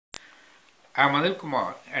I'm Anil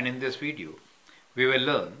Kumar, and in this video we will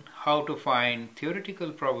learn how to find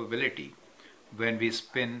theoretical probability when we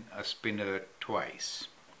spin a spinner twice.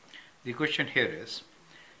 The question here is,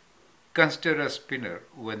 consider a spinner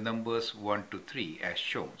with numbers 1 to 3 as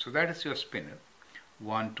shown. So that is your spinner.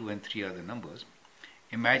 1, 2 and 3 are the numbers.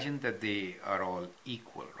 Imagine that they are all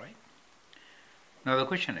equal, right? Now the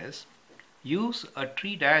question is, use a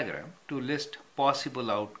tree diagram to list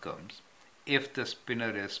possible outcomes if the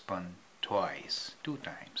spinner is spun twice, 2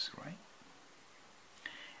 times, right?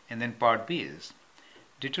 And then part B is,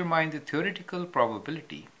 determine the theoretical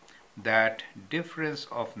probability that difference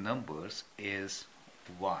of numbers is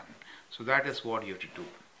 1. So that is what you have to do.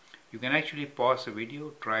 You can actually pause the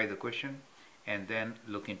video, try the question, and then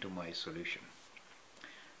look into my solution.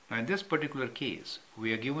 Now in this particular case,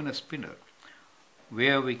 we are given a spinner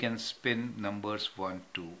where we can spin numbers 1,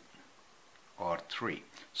 2 or 3.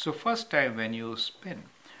 So first time when you spin,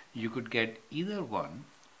 you could get either 1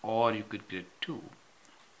 or you could get 2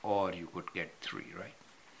 or you could get 3, right?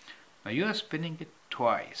 Now you are spinning it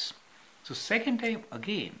twice. So second time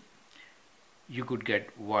again, you could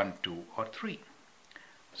get 1, 2 or 3.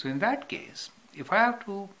 So in that case, if I have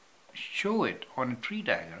to show it on a tree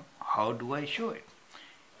diagram, how do I show it?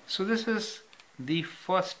 So this is the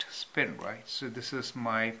first spin, right? So this is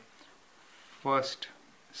my first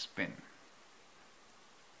spin.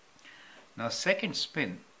 Now second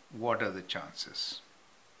spin, what are the chances?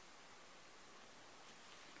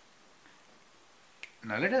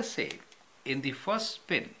 Now let us say in the first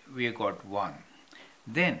spin we got 1.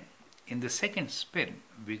 Then in the second spin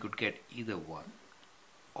we could get either 1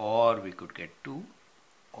 or we could get 2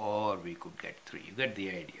 or we could get 3. You get the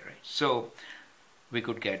idea, right? So we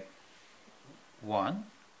could get 1,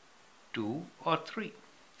 2 or 3.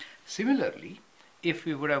 Similarly, if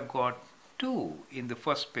we would have got 2 in the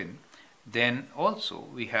first spin, then also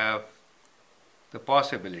we have the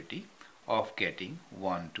possibility of getting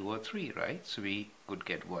 1, 2 or 3, right? So we could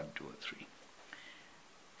get 1, 2 or 3.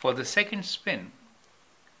 For the second spin,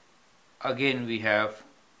 again we have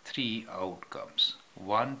 3 outcomes,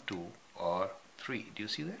 1, 2 or 3. Do you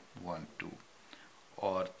see that? 1, 2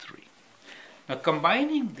 or 3. Now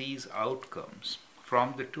combining these outcomes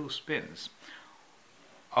from the 2 spins,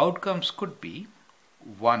 outcomes could be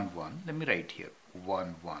 1, 1. Let me write here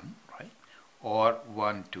 1, 1, right? Or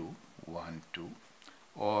 1, 2, 1, 2,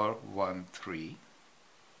 or 1, 3,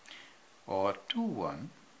 or 2, 1,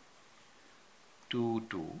 2,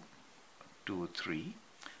 2, 2, 3,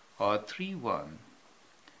 or 3, 1,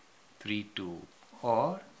 3, 2,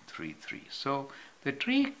 or 3, 3. So the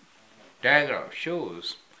tree diagram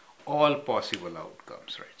shows all possible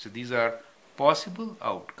outcomes, right? So these are possible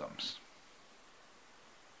outcomes.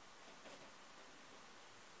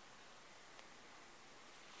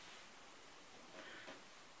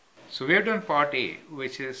 So we have done part A,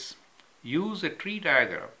 which is use a tree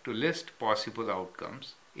diagram to list possible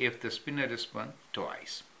outcomes if the spinner is spun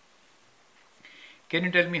twice. Can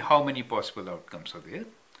you tell me how many possible outcomes are there?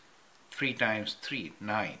 3 times 3,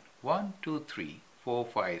 9. 1, 2, 3, 4,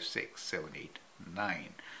 5, 6, 7, 8, 9.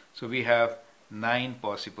 So we have 9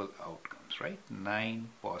 possible outcomes, right? 9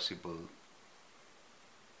 possible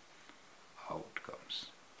outcomes.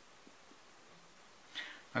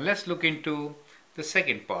 Now let's look into the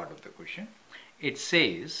second part of the question. It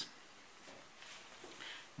says,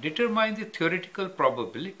 determine the theoretical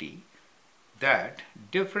probability that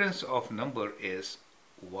difference of number is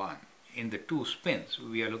 1. In the 2 spins,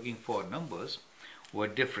 we are looking for numbers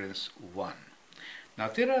with difference 1. Now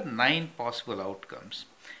there are 9 possible outcomes.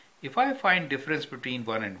 If I find difference between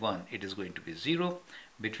 1 and 1, it is going to be 0.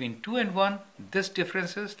 Between 2 and 1, this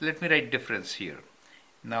difference is, let me write difference here.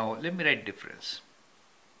 Now let me write difference.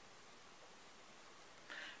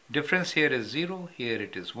 Difference here is 0, here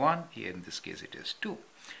it is 1, here in this case it is 2.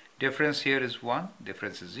 Difference here is 1,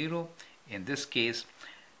 difference is 0. In this case,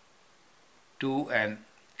 2 and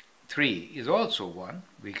 3 is also 1.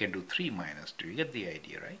 We can do 3 minus 2. You get the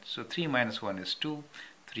idea, right? So 3 minus 1 is 2,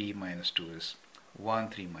 3 minus 2 is 1,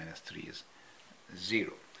 3 minus 3 is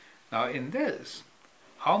 0. Now in this,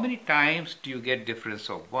 how many times do you get difference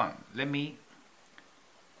of 1? Let me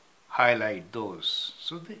highlight those.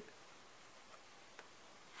 So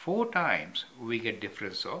 4 times we get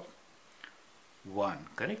difference of 1,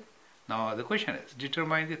 correct? Now the question is,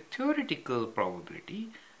 determine the theoretical probability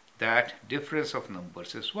that difference of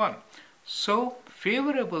numbers is 1. So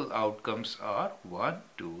favorable outcomes are 1,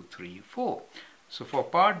 2, 3, 4. So for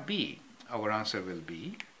part B, our answer will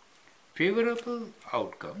be favorable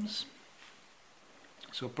outcomes.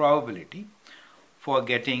 So probability for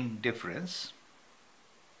getting difference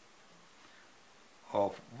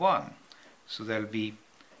of 1. So there will be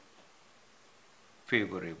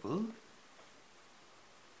favorable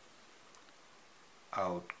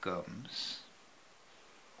outcomes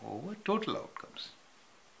over total outcomes.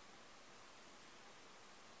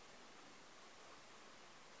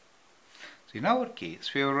 So in our case,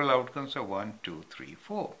 favorable outcomes are 1, 2, 3,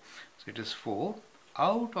 4. So it is 4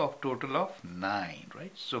 out of total of 9,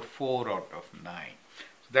 right? So 4 out of 9.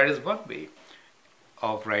 So that is one way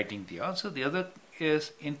of writing the answer. The other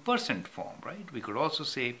is in percent form, right? We could also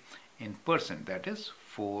say in percent, that is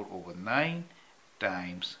 4 over 9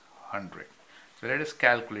 times 100. So let us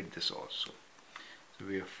calculate this also. So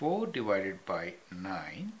we have 4 divided by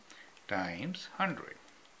 9 times 100,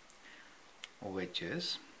 which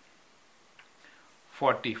is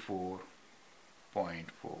 44.4%.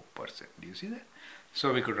 Do you see that?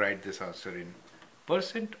 So we could write this answer in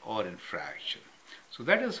percent or in fraction. So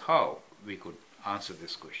that is how we could answer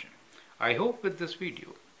this question. I hope with this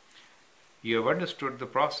video you have understood the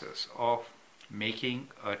process of making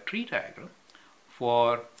a tree diagram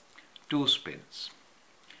for 2 spins.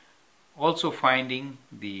 Also finding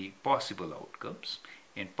the possible outcomes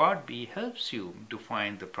in part B helps you to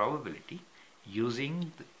find the probability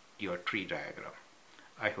using your tree diagram.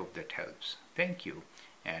 I hope that helps. Thank you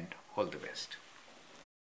and all the best.